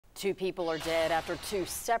Two people are dead after two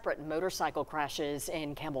separate motorcycle crashes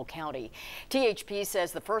in Campbell County. THP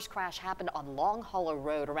says the first crash happened on Long Hollow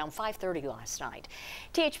Road around 5:30 last night.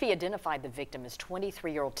 THP identified the victim as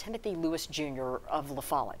 23-year-old Timothy Lewis Jr. of La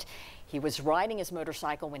Follette. He was riding his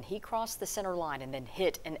motorcycle when he crossed the center line and then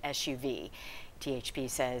hit an SUV. THP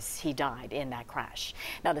says he died in that crash.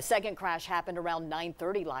 Now, the second crash happened around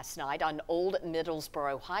 9:30 last night on Old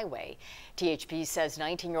Middlesboro Highway. THP says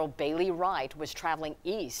 19-year-old Bailey Wright was traveling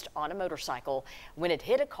east on a motorcycle when it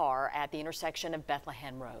hit a car at the intersection of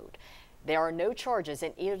Bethlehem Road. There are no charges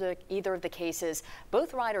in either of the cases.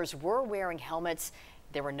 Both riders were wearing helmets.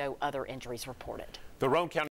 There were no other injuries reported. The Roane County